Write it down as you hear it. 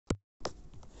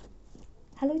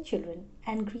Hello children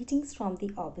and greetings from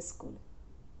the Orbis School.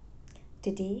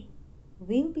 Today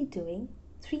we will be doing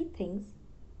 3 things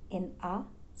in our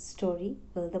story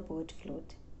Will the Boat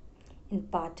Float. In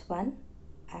part 1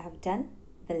 I have done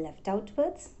the left out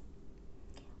words.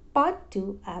 Part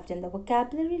 2 I have done the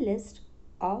vocabulary list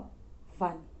of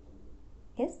 1.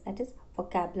 Yes, that is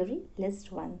vocabulary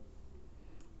list 1.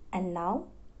 And now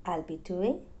I'll be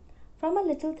doing from a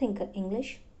Little Thinker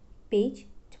English page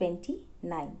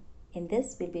 29. In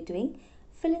this, we'll be doing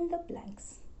fill in the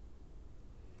blanks.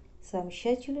 So I'm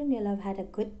sure children you'll have had a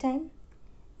good time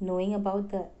knowing about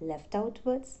the left out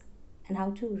words and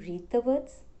how to read the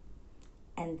words.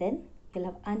 And then you'll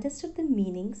have understood the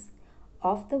meanings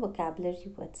of the vocabulary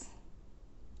words.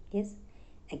 Yes,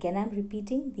 again I'm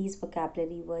repeating, these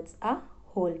vocabulary words are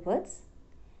whole words.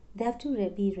 They have to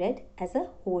be read as a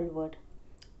whole word.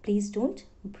 Please don't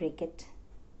break it.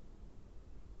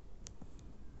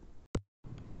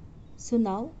 So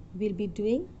now we'll be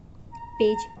doing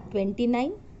page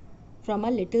 29 from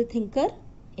a Little Thinker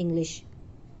English.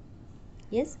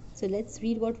 Yes, so let's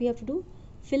read what we have to do.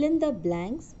 Fill in the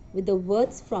blanks with the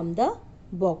words from the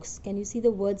box. Can you see the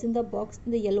words in the box,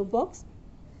 in the yellow box?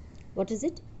 What is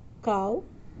it? Cow,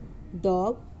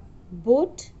 dog,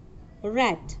 boat,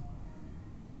 rat.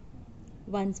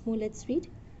 Once more, let's read.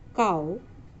 Cow,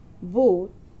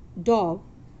 boat, dog,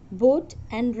 boat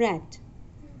and rat.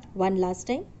 One last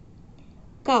time.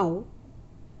 Cow,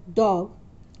 dog,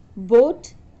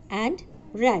 boat and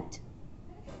rat.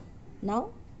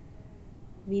 Now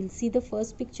we'll see the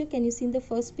first picture. Can you see in the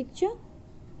first picture?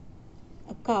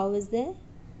 A cow is there,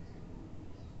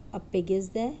 a pig is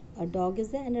there, a dog is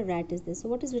there and a rat is there. So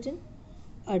what is written?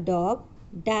 A dog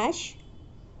dash,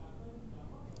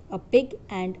 a pig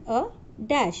and a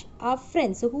dash are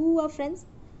friends. So who are friends?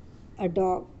 A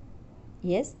dog.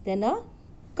 Yes, then a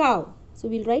cow. So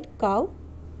we'll write cow,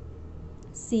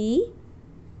 C-O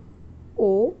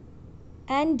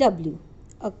and W,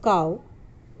 a cow,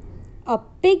 a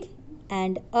pig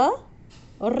and a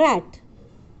rat,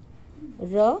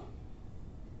 R-at,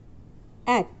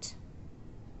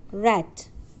 rat,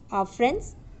 our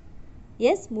friends.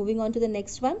 Yes, moving on to the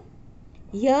next one.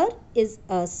 Here is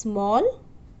a small,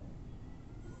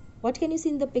 what can you see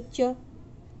in the picture?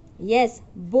 Yes,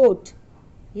 boat.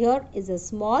 Here is a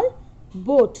small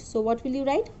boat. So what will you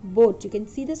write? Boat. You can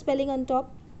see the spelling on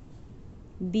top.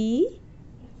 B-O-A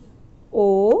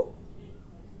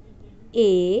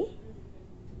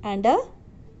and a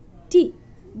T.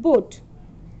 Boat.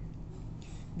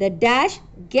 The dash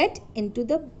gets into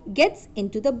the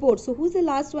boat. So who's the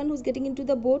last one who's getting into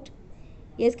the boat?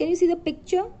 Yes, can you see the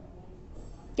picture?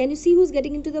 Can you see who's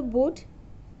getting into the boat?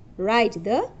 Right,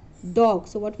 the dog.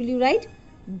 So what will you write?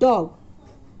 Dog.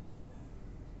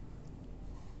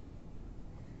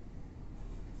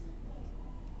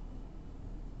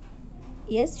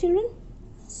 Yes, children?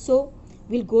 So,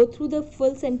 we'll go through the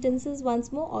full sentences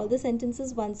once more, all the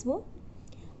sentences once more.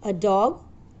 A dog,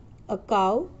 a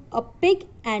cow, a pig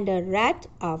and a rat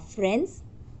are friends.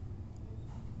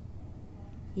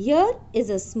 Here is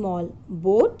a small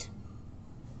boat.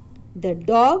 The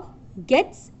dog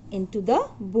gets into the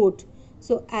boat.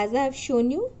 So, as I have shown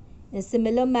you, in a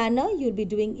similar manner, you'll be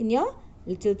doing in your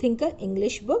Little Thinker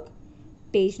English book,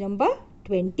 page number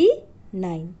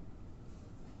 29.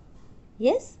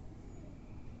 Yes?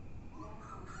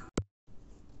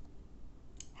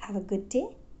 Have a good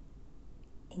day.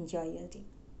 Enjoy your day.